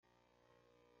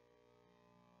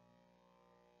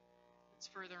It's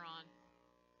further on.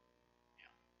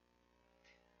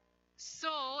 So,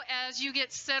 as you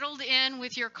get settled in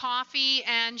with your coffee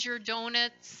and your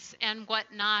donuts and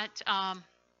whatnot, I'm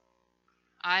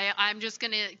just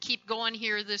going to keep going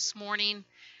here this morning.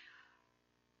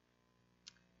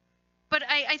 But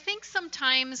I think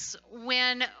sometimes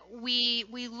when we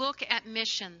look at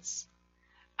missions,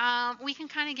 we can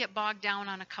kind of get bogged down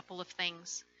on a couple of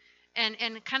things and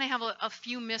kind of have a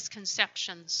few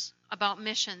misconceptions about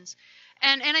missions.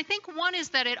 And I think one is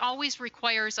that it always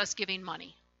requires us giving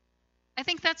money. I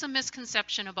think that's a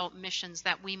misconception about missions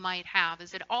that we might have,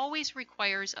 is it always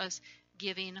requires us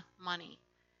giving money.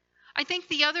 I think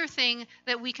the other thing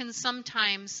that we can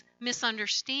sometimes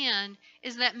misunderstand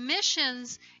is that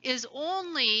missions is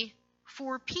only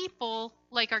for people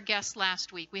like our guest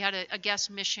last week. We had a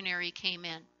guest missionary came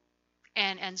in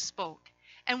and spoke.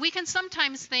 And we can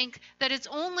sometimes think that it's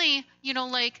only,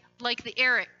 like the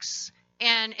Erics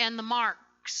and the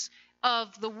Marks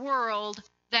of the world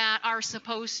that are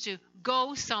supposed to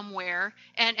go somewhere.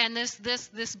 And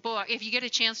this book, if you get a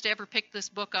chance to ever pick this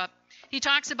book up, he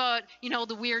talks about,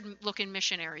 the weird-looking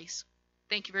missionaries.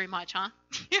 Thank you very much, huh?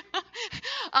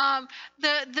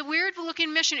 The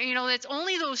weird-looking missionary, it's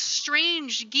only those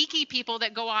strange, geeky people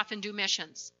that go off and do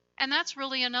missions. And that's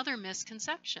really another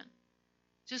misconception.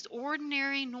 Just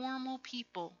ordinary, normal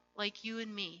people like you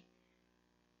and me.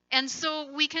 And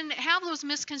so we can have those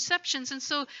misconceptions. And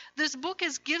so this book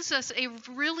gives us a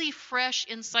really fresh,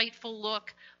 insightful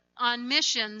look on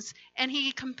missions. And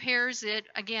he compares it,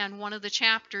 again, one of the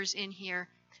chapters in here,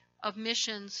 of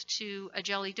missions to a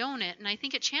jelly donut. And I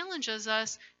think it challenges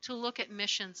us to look at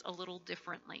missions a little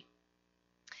differently.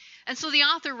 And so the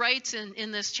author writes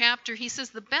in this chapter, he says,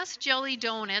 the best jelly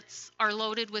donuts are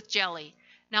loaded with jelly.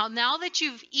 Now that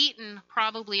you've eaten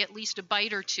probably at least a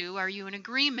bite or two, are you in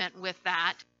agreement with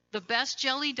that? The best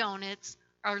jelly donuts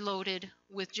are loaded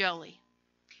with jelly.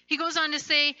 He goes on to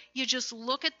say, you just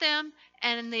look at them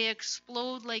and they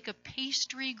explode like a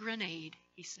pastry grenade,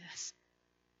 he says.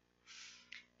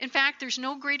 In fact, there's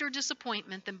no greater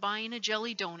disappointment than buying a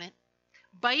jelly donut,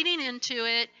 biting into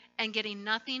it, and getting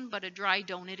nothing but a dry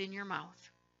donut in your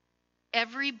mouth.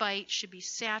 Every bite should be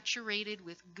saturated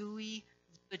with gooey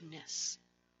goodness.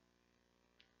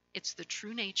 It's the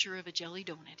true nature of a jelly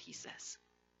donut, he says.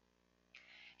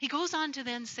 He goes on to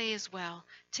then say as well,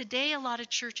 today a lot of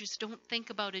churches don't think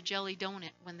about a jelly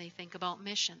donut when they think about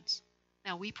missions.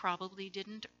 Now, we probably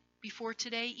didn't before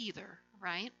today either,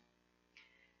 right?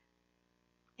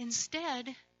 Instead,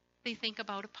 they think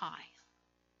about a pie.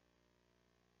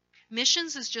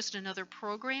 Missions is just another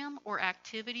program or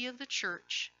activity of the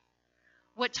church.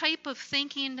 What type of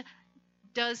thinking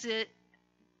does it,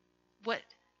 what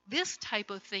this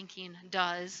type of thinking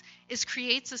does is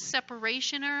creates a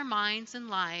separation in our minds and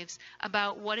lives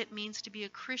about what it means to be a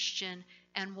Christian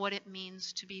and what it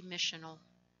means to be missional.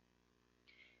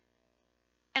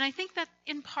 And I think that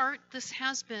in part this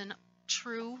has been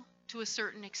true to a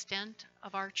certain extent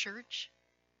of our church.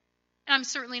 And I'm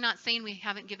certainly not saying we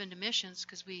haven't given to missions,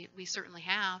 because we certainly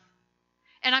have.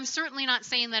 And I'm certainly not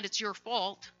saying that it's your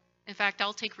fault. In fact,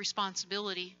 I'll take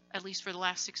responsibility, at least for the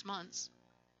last 6 months.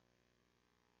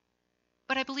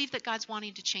 But I believe that God's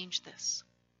wanting to change this.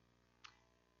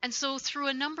 And so through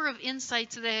a number of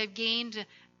insights that I've gained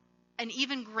an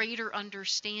even greater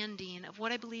understanding of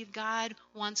what I believe God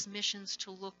wants missions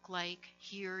to look like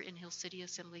here in Hill City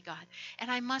Assembly God.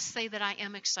 And I must say that I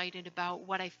am excited about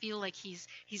what I feel like He's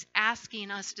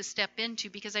asking us to step into,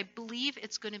 because I believe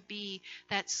it's going to be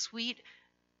that sweet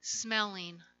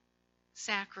smelling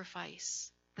sacrifice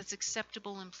that's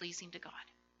acceptable and pleasing to God.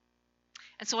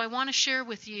 And so I want to share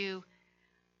with you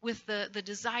with the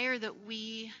desire that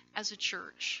we as a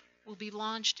church will be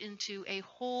launched into a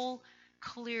whole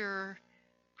clearer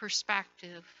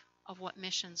perspective of what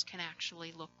missions can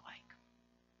actually look like.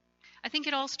 I think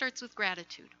it all starts with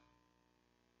gratitude.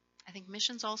 I think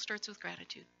missions all starts with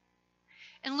gratitude.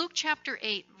 In Luke chapter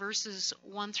 8, verses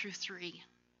 1 through 3,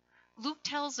 Luke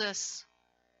tells us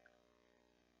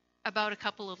about a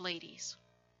couple of ladies.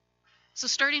 So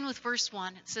starting with verse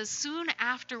 1, it says, soon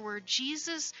afterward,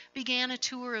 Jesus began a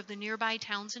tour of the nearby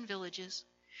towns and villages,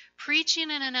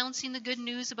 preaching and announcing the good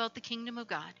news about the kingdom of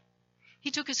God. He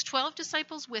took his 12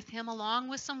 disciples with him, along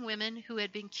with some women who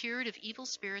had been cured of evil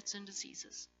spirits and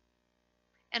diseases.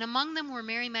 And among them were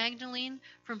Mary Magdalene,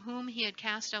 from whom he had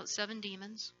cast out 7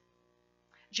 demons,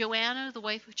 Joanna, the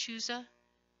wife of Chuza,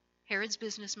 Herod's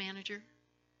business manager,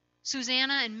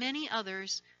 Susanna, and many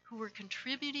others who were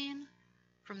contributing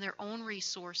from their own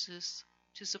resources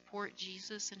to support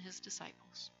Jesus and his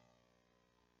disciples.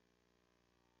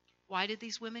 Why did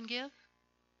these women give?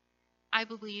 I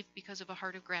believe because of a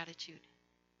heart of gratitude.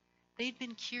 they'd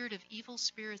been cured of evil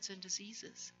spirits and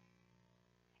diseases.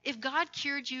 If God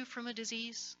cured you from a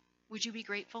disease, would you be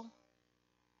grateful?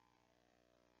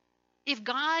 If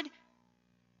God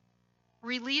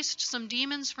released some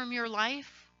demons from your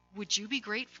life, would you be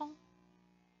grateful?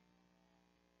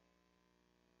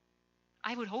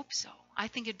 I would hope so. I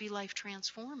think it'd be life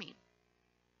transforming.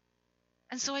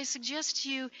 And so I suggest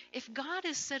to you, if God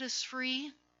has set us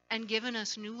free and given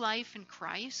us new life in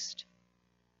Christ,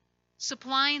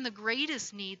 supplying the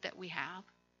greatest need that we have,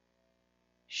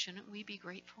 shouldn't we be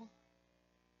grateful?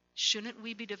 Shouldn't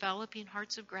we be developing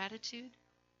hearts of gratitude?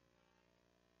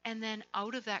 And then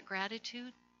out of that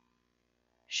gratitude,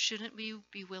 shouldn't we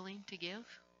be willing to give?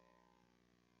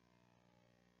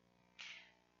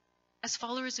 As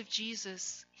followers of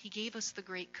Jesus, he gave us the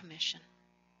Great Commission.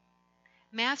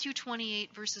 Matthew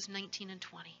 28, verses 19 and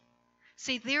 20.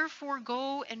 Say, therefore,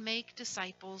 go and make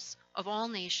disciples of all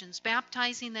nations,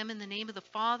 baptizing them in the name of the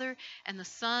Father and the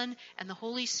Son and the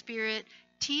Holy Spirit.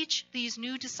 Teach these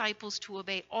new disciples to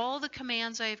obey all the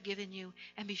commands I have given you,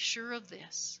 and be sure of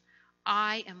this,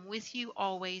 I am with you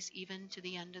always, even to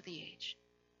the end of the age.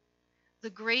 The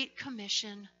Great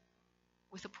Commission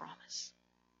with a promise.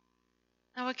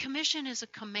 Now, a commission is a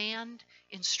command,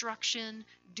 instruction,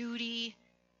 duty.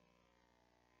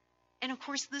 And of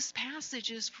course, this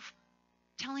passage is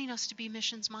telling us to be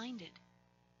missions-minded.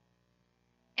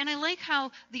 And I like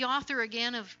how the author,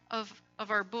 again, of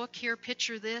our book here,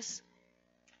 picture this.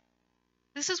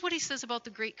 This is what he says about the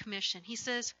Great Commission. He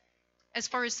says, as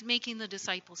far as making the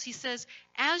disciples, he says,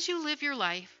 as you live your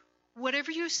life,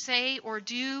 whatever you say or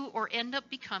do or end up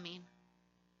becoming,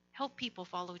 help people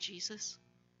follow Jesus.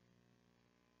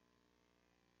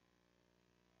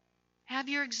 Have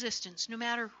your existence, no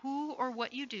matter who or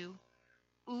what you do,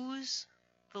 ooze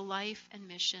the life and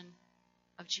mission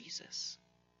of Jesus.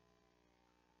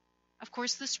 Of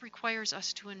course, this requires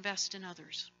us to invest in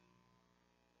others.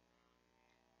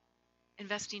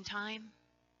 Investing time,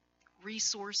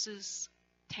 resources,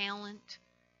 talent,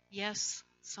 yes,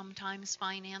 sometimes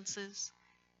finances.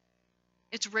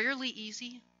 It's rarely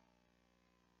easy,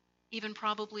 even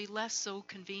probably less so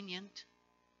convenient.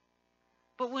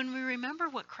 But when we remember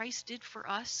what Christ did for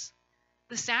us,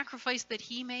 the sacrifice that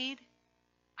he made,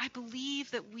 I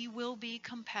believe that we will be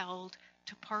compelled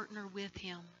to partner with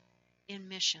him in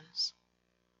missions.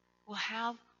 We'll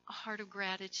have a heart of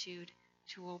gratitude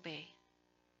to obey,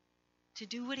 to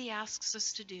do what he asks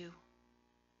us to do.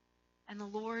 And the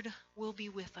Lord will be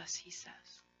with us, he says,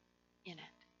 in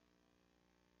it.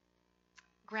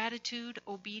 Gratitude,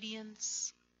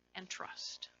 obedience, and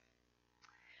trust.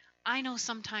 I know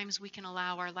sometimes we can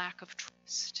allow our lack of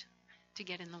trust to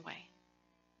get in the way.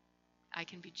 I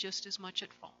can be just as much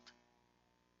at fault.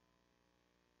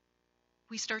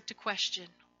 We start to question.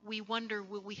 We wonder,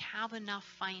 will we have enough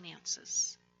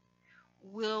finances?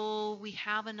 Will we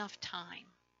have enough time?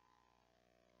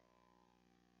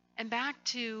 And back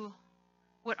to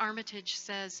what Armitage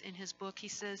says in his book, he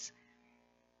says,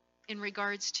 in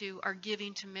regards to our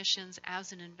giving to missions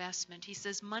as an investment, he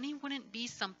says, money wouldn't be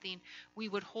something we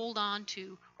would hold on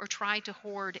to or try to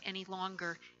hoard any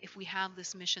longer if we have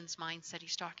this missions mindset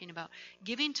he's talking about.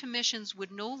 Giving to missions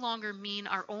would no longer mean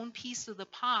our own piece of the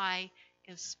pie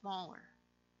is smaller.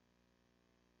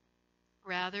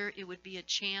 Rather, it would be a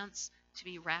chance to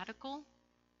be radical,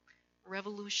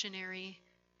 revolutionary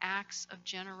acts of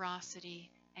generosity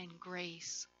and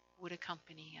grace would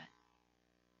accompany it.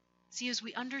 See, as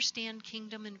we understand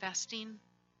kingdom investing,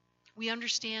 we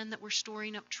understand that we're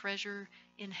storing up treasure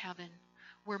in heaven,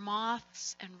 where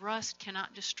moths and rust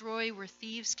cannot destroy, where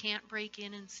thieves can't break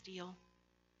in and steal.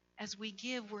 As we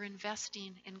give, we're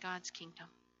investing in God's kingdom.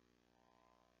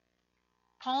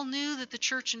 Paul knew that the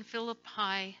church in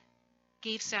Philippi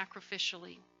gave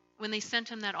sacrificially when they sent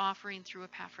him that offering through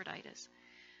Epaphroditus.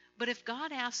 But if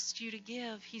God asks you to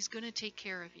give, he's going to take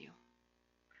care of you.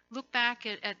 Look back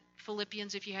at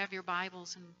Philippians if you have your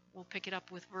Bibles, and we'll pick it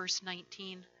up with verse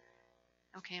 19.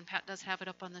 Okay, and Pat does have it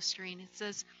up on the screen. It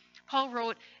says, Paul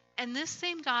wrote, and this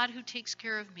same God who takes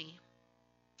care of me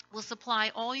will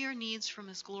supply all your needs from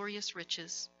his glorious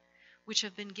riches, which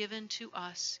have been given to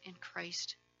us in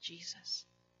Christ Jesus.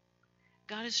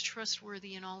 God is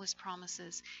trustworthy in all his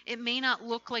promises. It may not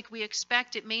look like we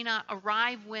expect. It may not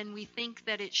arrive when we think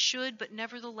that it should, but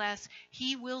nevertheless,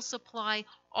 he will supply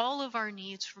all of our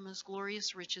needs from his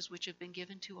glorious riches, which have been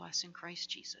given to us in Christ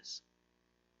Jesus.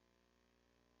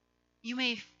 You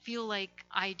may feel like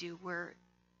I do, where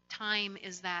time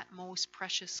is that most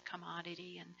precious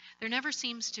commodity, and there never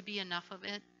seems to be enough of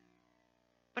it.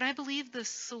 But I believe the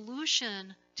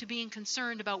solution to being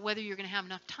concerned about whether you're going to have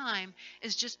enough time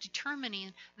is just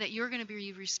determining that you're going to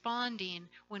be responding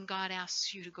when God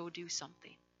asks you to go do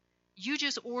something. You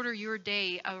just order your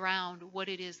day around what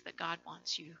it is that God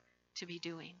wants you to be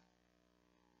doing.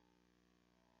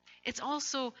 It's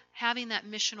also having that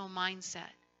missional mindset.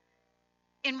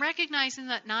 In recognizing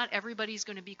that not everybody's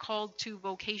going to be called to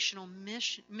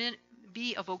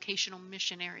be a vocational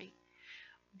missionary,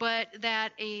 but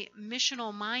that a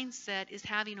missional mindset is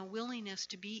having a willingness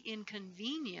to be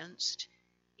inconvenienced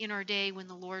in our day when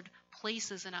the Lord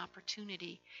places an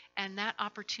opportunity. And that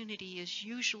opportunity is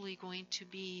usually going to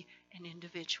be an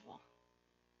individual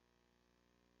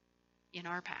in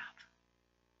our path,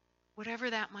 whatever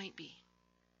that might be.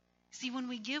 See, when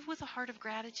we give with a heart of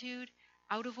gratitude,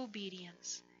 out of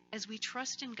obedience, as we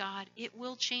trust in God, it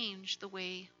will change the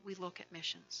way we look at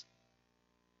missions.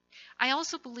 I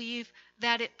also believe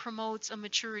that it promotes a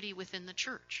maturity within the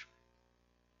church.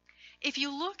 If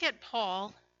you look at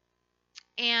Paul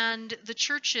and the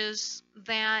churches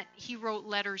that he wrote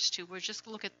letters to, we'll just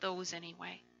look at those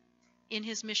anyway, in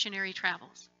his missionary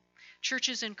travels.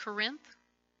 Churches in Corinth,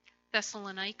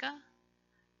 Thessalonica,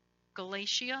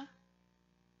 Galatia,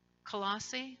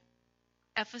 Colossae,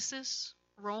 Ephesus,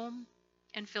 Rome,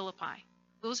 and Philippi.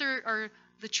 Those are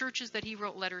the churches that he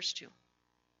wrote letters to.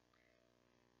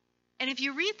 And if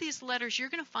you read these letters, you're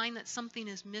going to find that something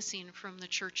is missing from the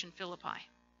church in Philippi.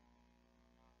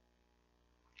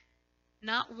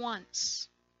 Not once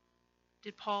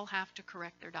did Paul have to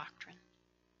correct their doctrine.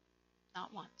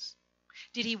 Not once.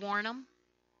 Did he warn them?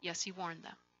 Yes, he warned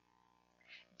them.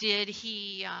 Did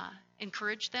he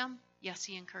encourage them? Yes,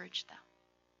 he encouraged them.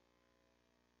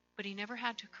 But he never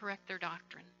had to correct their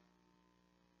doctrine.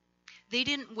 They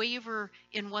didn't waver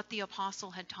in what the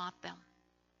apostle had taught them.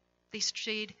 They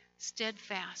stayed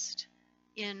steadfast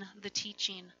in the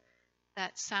teaching,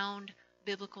 that sound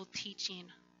biblical teaching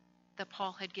that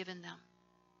Paul had given them.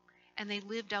 And they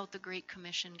lived out the Great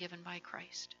Commission given by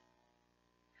Christ.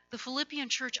 The Philippian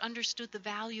church understood the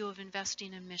value of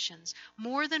investing in missions.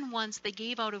 More than once, they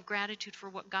gave out of gratitude for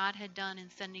what God had done in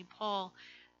sending Paul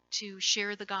to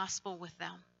share the gospel with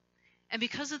them. And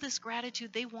because of this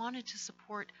gratitude, they wanted to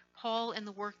support Paul and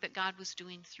the work that God was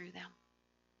doing through them.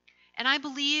 And I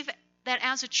believe that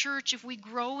as a church, if we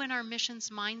grow in our missions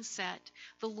mindset,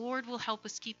 the Lord will help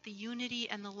us keep the unity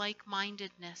and the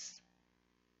like-mindedness.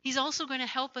 He's also going to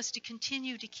help us to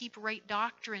continue to keep right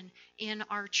doctrine in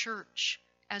our church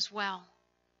as well.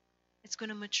 It's going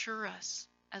to mature us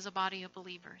as a body of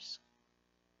believers.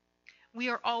 We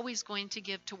are always going to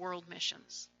give to world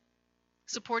missions,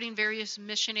 supporting various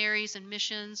missionaries and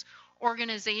missions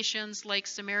organizations like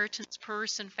Samaritan's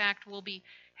Purse. In fact, we'll be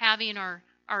having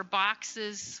our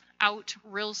boxes out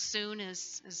real soon,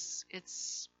 as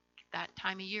it's that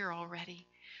time of year already.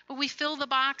 But we fill the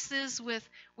boxes with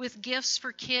gifts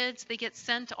for kids. They get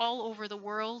sent all over the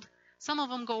world. Some of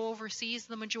them go overseas.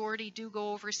 The majority do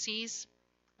go overseas.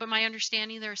 But my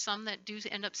understanding, there are some that do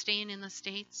end up staying in the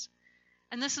States.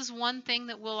 And this is one thing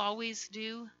that we'll always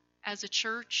do as a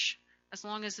church, as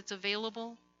long as it's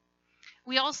available.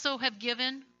 We also have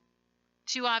given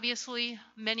to, obviously,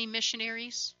 many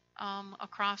missionaries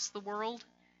across the world,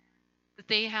 that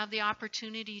they have the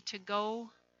opportunity to go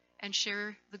and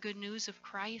share the good news of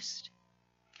Christ.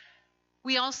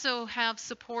 We also have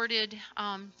supported,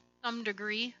 some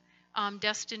degree,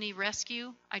 Destiny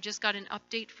Rescue. I just got an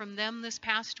update from them this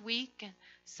past week and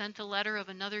sent a letter of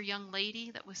another young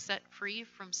lady that was set free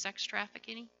from sex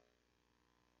trafficking.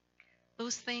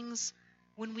 Those things,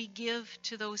 when we give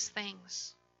to those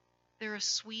things, they're a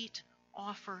sweet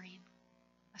offering,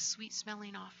 a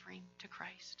sweet-smelling offering to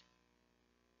Christ.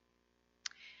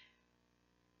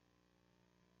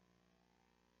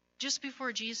 Just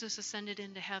before Jesus ascended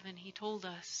into heaven, he told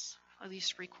us, at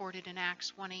least recorded in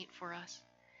Acts 1:8 for us,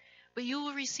 "But you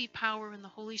will receive power when the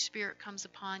Holy Spirit comes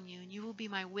upon you, and you will be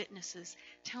my witnesses,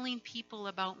 telling people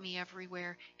about me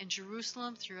everywhere, in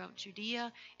Jerusalem, throughout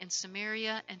Judea, and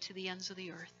Samaria, and to the ends of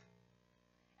the earth."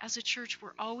 As a church,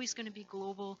 we're always going to be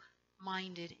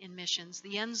global-minded in missions,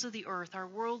 the ends of the earth, our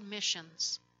world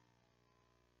missions.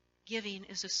 Giving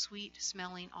is a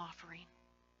sweet-smelling offering.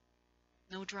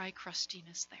 No dry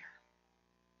crustiness there.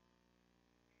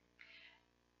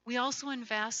 We also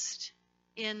invest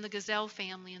in the Gazelle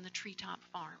family and the Treetop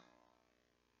Farm.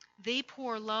 They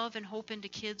pour love and hope into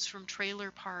kids from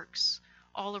trailer parks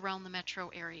all around the metro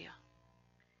area,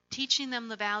 teaching them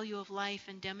the value of life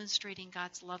and demonstrating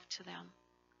God's love to them.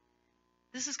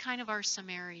 This is kind of our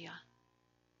Samaria.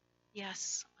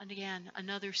 Yes, and again,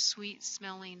 another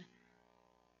sweet-smelling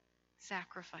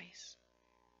sacrifice.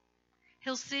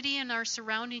 Hill City and our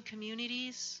surrounding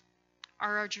communities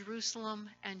are our Jerusalem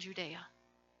and Judea.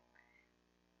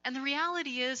 And the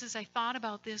reality is, as I thought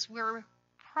about this, we're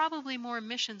probably more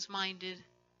missions minded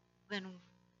than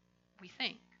we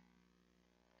think.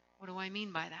 What do I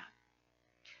mean by that?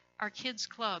 Our kids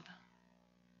club,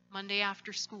 Monday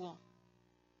after school,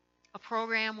 a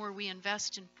program where we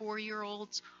invest in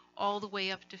 4-year-olds all the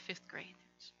way up to 5th grade.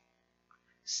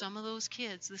 Some of those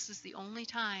kids, this is the only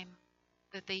time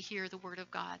that they hear the Word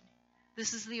of God.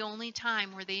 This is the only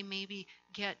time where they maybe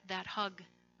get that hug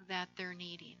that they're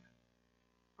needing.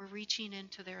 We're reaching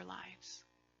into their lives.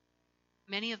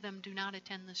 Many of them do not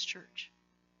attend this church.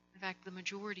 In fact, the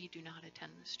majority do not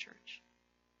attend this church.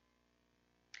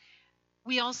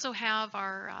 We also have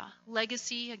our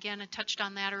legacy. Again, I touched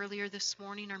on that earlier this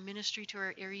morning, our ministry to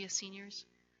our area seniors.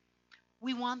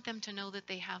 We want them to know that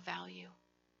they have value.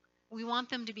 We want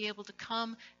them to be able to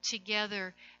come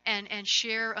together and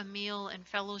share a meal and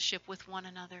fellowship with one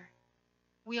another.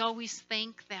 We always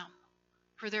thank them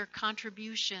for their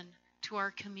contribution to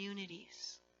our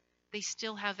communities. They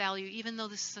still have value, even though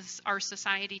our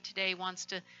society today wants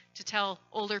to tell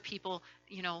older people,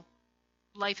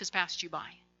 life has passed you by.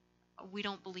 We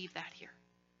don't believe that here.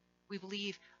 We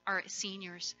believe our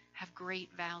seniors have great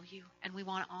value, and we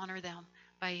want to honor them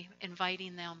by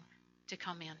inviting them to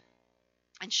come in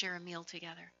and share a meal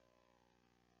together.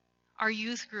 Our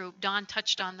youth group, Don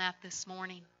touched on that this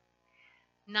morning.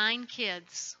 9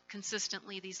 kids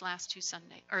consistently these last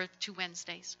 2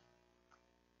 Wednesdays.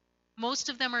 Most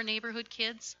of them are neighborhood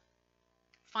kids,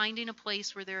 finding a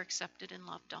place where they're accepted and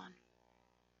loved on.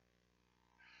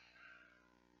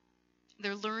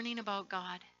 They're learning about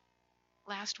God.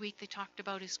 Last week they talked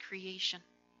about His creation.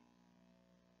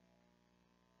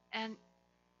 And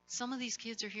some of these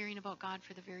kids are hearing about God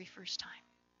for the very first time.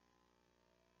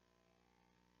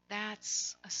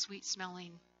 That's a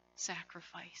sweet-smelling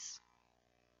sacrifice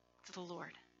to the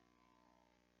Lord.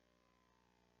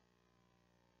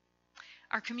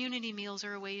 Our community meals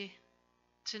are a way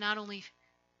to not only,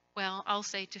 I'll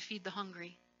say to feed the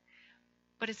hungry,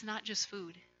 but it's not just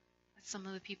food that some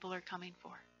of the people are coming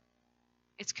for.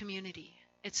 It's community.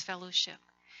 It's fellowship.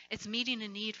 It's meeting a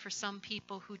need for some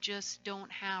people who just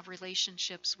don't have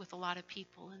relationships with a lot of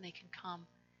people, and they can come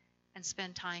and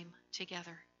spend time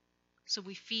together. So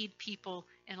we feed people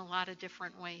in a lot of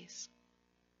different ways.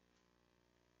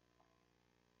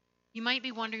 You might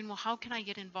be wondering, well, how can I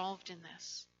get involved in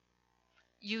this?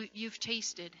 You've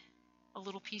tasted a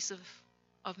little piece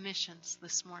of missions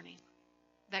this morning,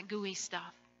 that gooey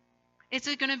stuff. Is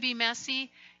it going to be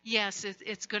messy? Yes,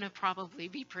 it's going to probably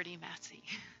be pretty messy.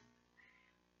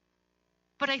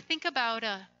 But I think about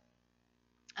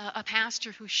a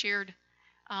pastor who shared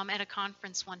at a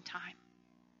conference one time.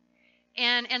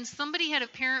 And somebody had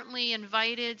apparently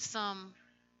invited some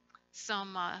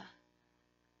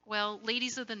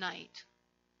ladies of the night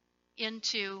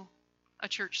into a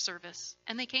church service.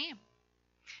 And they came.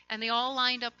 And they all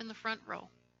lined up in the front row,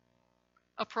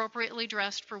 appropriately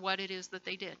dressed for what it is that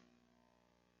they did.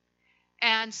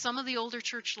 And some of the older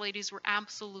church ladies were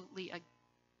absolutely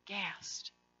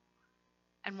aghast.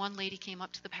 And one lady came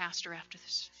up to the pastor after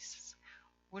this. She says,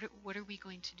 what are we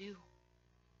going to do?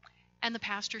 And the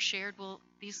pastor shared,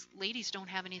 these ladies don't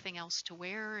have anything else to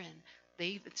wear, and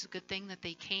it's a good thing that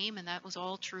they came, and that was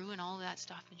all true and all that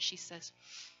stuff. And she says,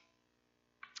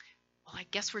 I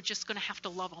guess we're just going to have to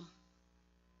love them.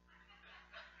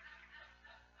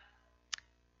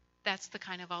 That's the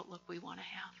kind of outlook we want to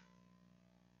have.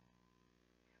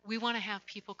 We want to have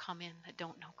people come in that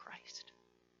don't know Christ.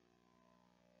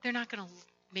 They're not going to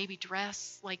maybe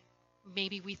dress like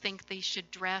maybe we think they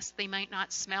should dress. They might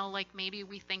not smell like maybe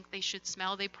we think they should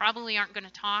smell. They probably aren't going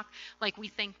to talk like we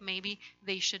think maybe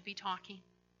they should be talking.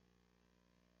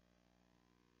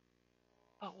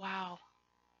 But wow,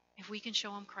 if we can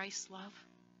show them Christ's love,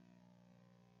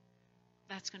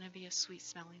 that's going to be a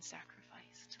sweet-smelling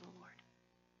sacrifice to the Lord.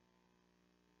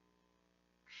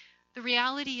 The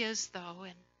reality is, though,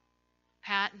 and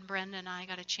Pat and Brenda and I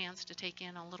got a chance to take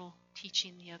in a little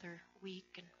teaching the other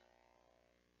week, and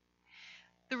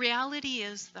the reality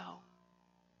is, though,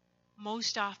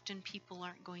 most often people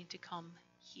aren't going to come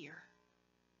here.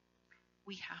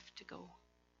 We have to go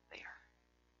there.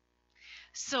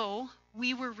 So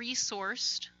we were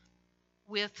resourced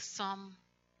with some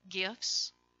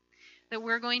gifts that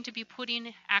we're going to be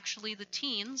putting, actually the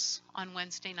teens on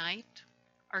Wednesday night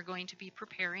are going to be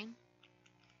preparing.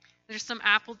 There's some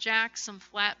Apple Jacks, some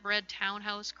flatbread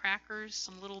townhouse crackers,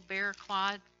 some little bear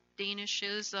claw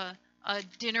danishes, a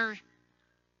dinner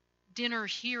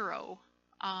hero,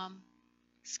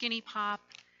 skinny pop,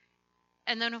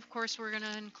 and then of course we're going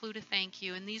to include a thank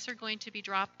you. And these are going to be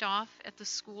dropped off at the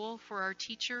school for our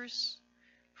teachers,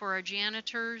 for our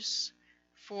janitors,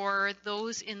 for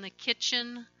those in the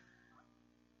kitchen,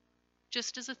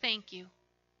 just as a thank you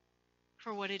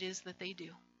for what it is that they do.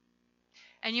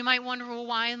 And you might wonder, well,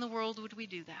 why in the world would we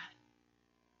do that?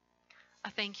 A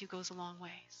thank you goes a long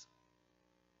ways.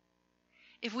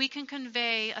 If we can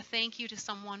convey a thank you to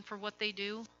someone for what they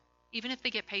do, even if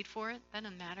they get paid for it, that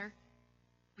doesn't matter.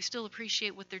 We still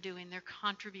appreciate what they're doing, their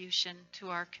contribution to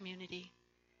our community.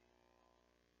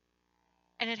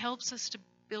 And it helps us to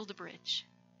build a bridge.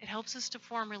 It helps us to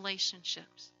form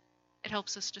relationships. It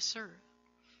helps us to serve.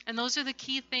 And those are the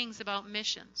key things about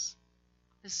missions,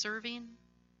 is serving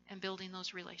and building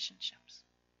those relationships.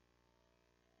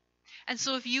 And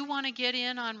so if you want to get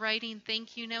in on writing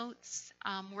thank you notes,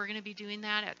 we're going to be doing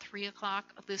that at 3 o'clock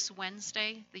this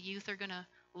Wednesday. The youth are going to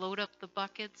load up the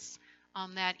buckets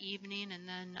that evening, and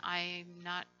then I'm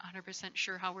not 100%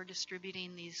 sure how we're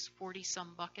distributing these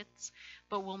 40-some buckets,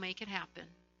 but we'll make it happen.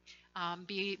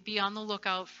 Be on the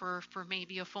lookout for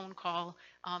maybe a phone call.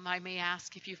 I may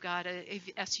ask if you've got a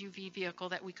SUV vehicle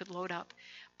that we could load up.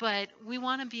 But we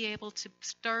want to be able to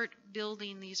start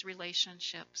building these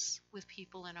relationships with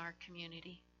people in our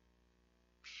community.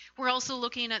 We're also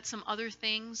looking at some other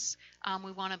things.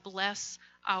 We want to bless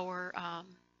our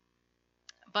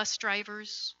bus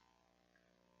drivers.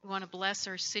 We want to bless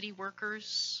our city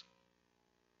workers.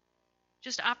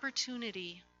 Just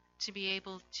opportunity to be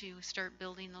able to start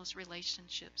building those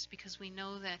relationships, because we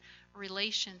know that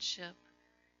relationship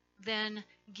then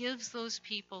gives those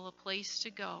people a place to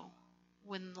go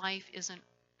when life isn't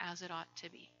as it ought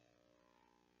to be.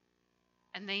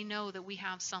 And they know that we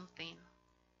have something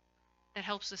that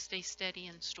helps us stay steady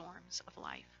in storms of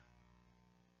life.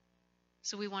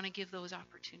 So we want to give those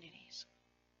opportunities.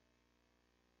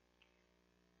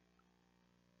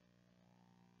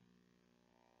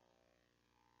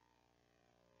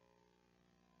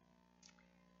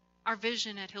 Our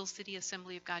vision at Hill City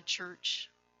Assembly of God Church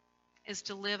is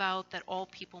to live out that all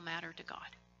people matter to God,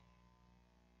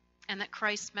 and that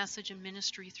Christ's message and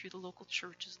ministry through the local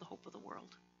church is the hope of the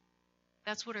world.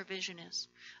 That's what our vision is.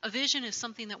 A vision is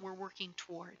something that we're working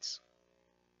towards.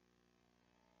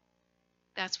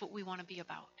 That's what we want to be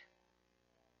about.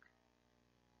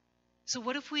 So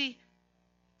what if we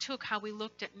took how we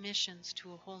looked at missions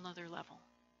to a whole nother level?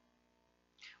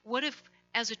 What if,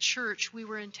 as a church, we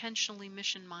were intentionally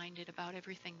mission-minded about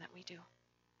everything that we do?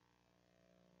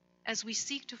 As we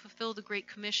seek to fulfill the Great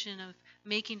Commission of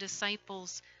making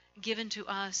disciples given to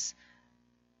us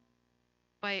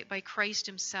by Christ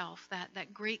himself,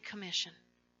 that Great Commission,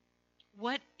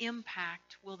 what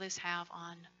impact will this have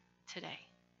on today?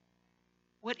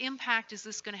 What impact is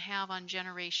this going to have on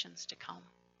generations to come?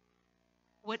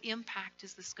 What impact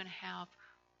is this going to have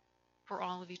for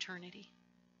all of eternity?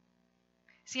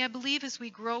 See, I believe as we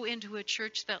grow into a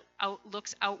church that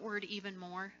looks outward even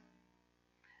more,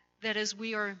 that as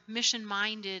we are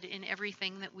mission-minded in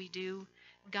everything that we do,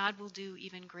 God will do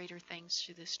even greater things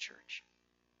through this church.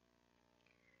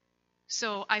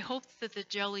 So I hope that the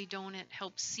jelly donut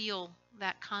helps seal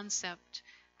that concept,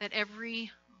 that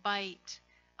every bite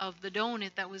of the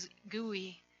donut that was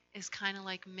gooey is kind of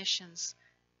like missions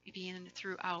being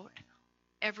throughout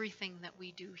everything that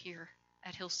we do here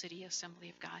at Hill City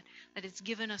Assembly of God, that it's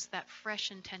given us that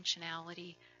fresh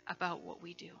intentionality about what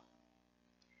we do.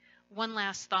 One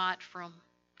last thought from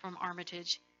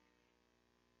Armitage.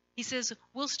 He says,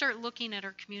 we'll start looking at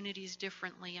our communities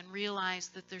differently and realize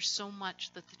that there's so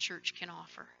much that the church can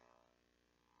offer.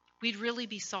 We'd really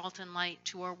be salt and light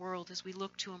to our world as we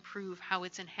look to improve how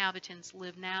its inhabitants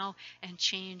live now and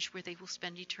change where they will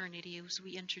spend eternity as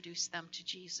we introduce them to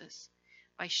Jesus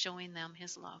by showing them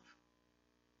his love.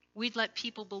 We'd let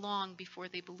people belong before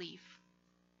they believe,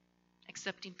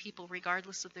 accepting people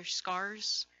regardless of their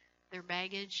scars, their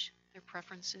baggage, their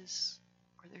preferences,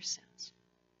 or their sins.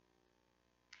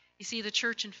 You see, the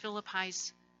church in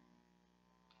Philippi's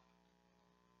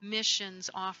missions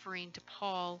offering to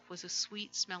Paul was a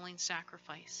sweet-smelling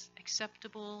sacrifice,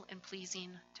 acceptable and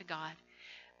pleasing to God,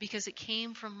 because it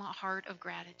came from a heart of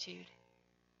gratitude,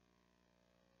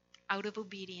 out of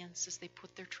obedience as they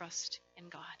put their trust in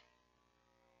God.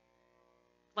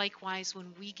 Likewise,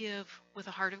 when we give with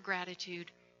a heart of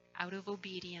gratitude, out of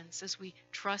obedience, as we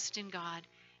trust in God,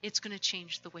 it's going to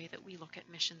change the way that we look at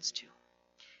missions too.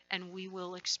 And we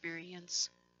will experience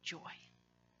joy.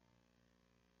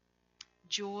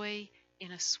 Joy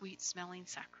in a sweet-smelling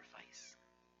sacrifice.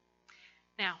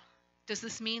 Now, does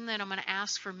this mean that I'm going to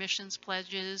ask for missions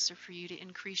pledges or for you to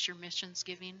increase your missions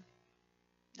giving?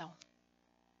 No.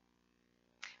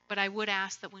 But I would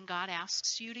ask that when God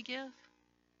asks you to give,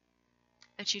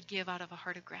 that you'd give out of a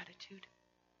heart of gratitude,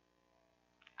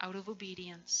 out of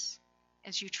obedience,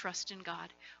 as you trust in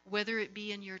God, whether it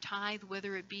be in your tithe,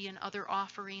 whether it be in other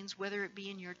offerings, whether it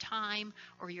be in your time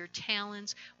or your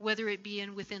talents, whether it be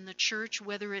within the church,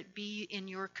 whether it be in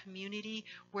your community,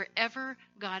 wherever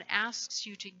God asks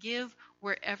you to give,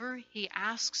 wherever he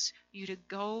asks you to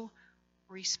go,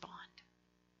 respond.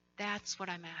 That's what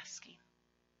I'm asking.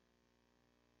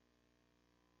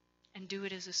 And do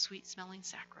it as a sweet-smelling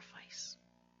sacrifice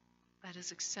that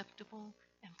is acceptable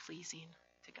and pleasing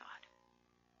to God.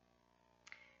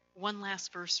 One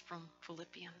last verse from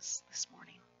Philippians this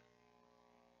morning.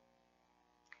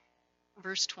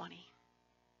 Verse 20.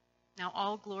 Now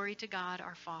all glory to God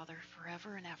our Father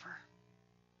forever and ever.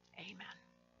 Amen.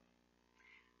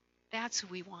 That's who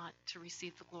we want to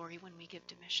receive the glory when we give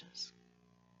to missions.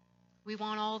 We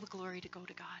want all the glory to go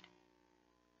to God.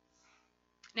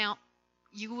 Now,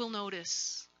 you will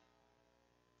notice,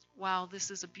 while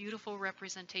this is a beautiful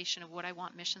representation of what I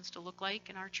want missions to look like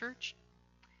in our church,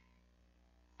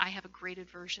 I have a great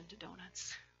aversion to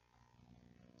donuts.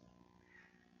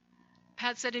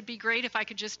 Pat said it'd be great if I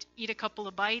could just eat a couple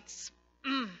of bites.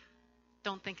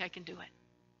 Don't think I can do it.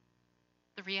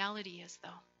 The reality is, though,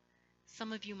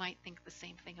 some of you might think the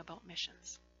same thing about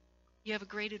missions. You have a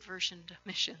great aversion to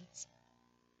missions.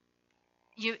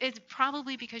 It's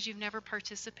probably because you've never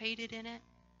participated in it.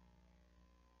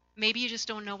 Maybe you just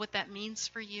don't know what that means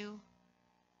for you.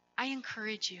 I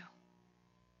encourage you,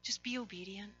 just be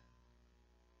obedient.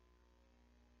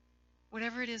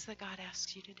 Whatever it is that God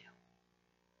asks you to do.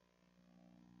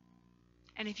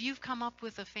 And if you've come up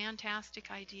with a fantastic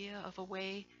idea of a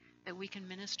way that we can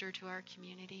minister to our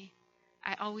community,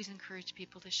 I always encourage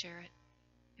people to share it.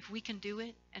 If we can do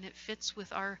it and it fits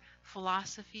with our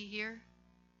philosophy here,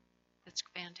 that's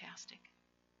fantastic.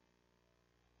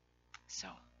 So,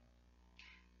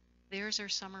 there's our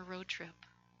summer road trip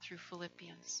through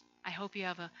Philippians. I hope you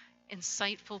have an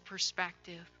insightful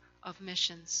perspective of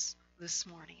missions this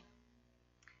morning.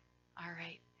 All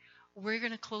right. We're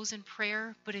going to close in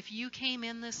prayer, but if you came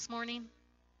in this morning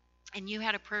and you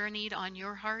had a prayer need on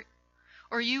your heart,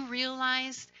 or you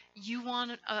realized you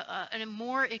want a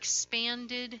more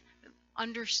expanded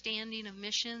understanding of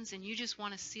missions and you just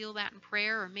want to seal that in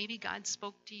prayer, or maybe God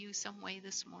spoke to you some way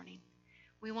this morning,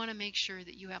 we want to make sure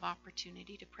that you have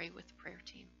opportunity to pray with the prayer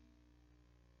team.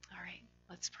 All right,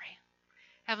 let's pray.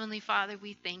 Heavenly Father,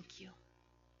 we thank you.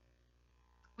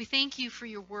 We thank you for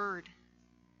your word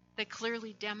that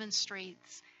clearly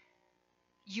demonstrates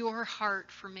your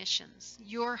heart for missions,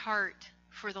 your heart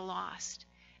for the lost,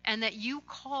 and that you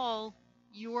call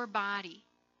your body,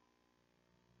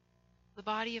 the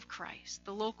body of Christ,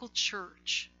 the local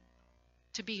church,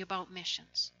 to be about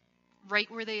missions, right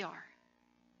where they are,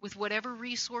 with whatever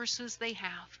resources they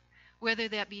have, whether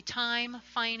that be time,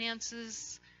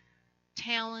 finances,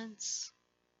 talents,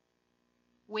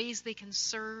 ways they can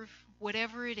serve,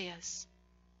 whatever it is,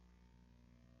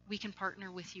 we can partner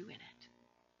with you in it.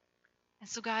 And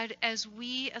so, God, as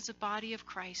we as a body of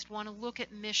Christ want to look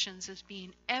at missions as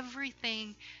being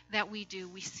everything that we do,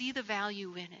 we see the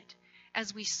value in it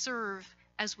as we serve,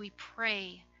 as we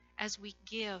pray, as we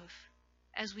give,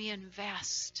 as we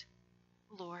invest,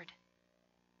 Lord.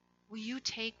 Will you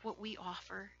take what we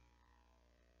offer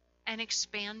and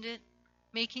expand it,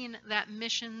 making that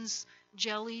missions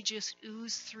jelly just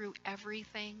ooze through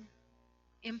everything,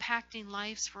 impacting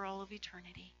lives for all of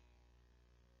eternity?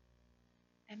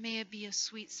 And may it be a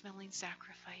sweet-smelling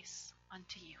sacrifice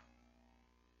unto you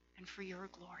and for your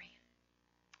glory.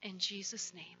 In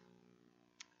Jesus' name,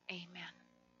 amen.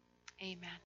 Amen.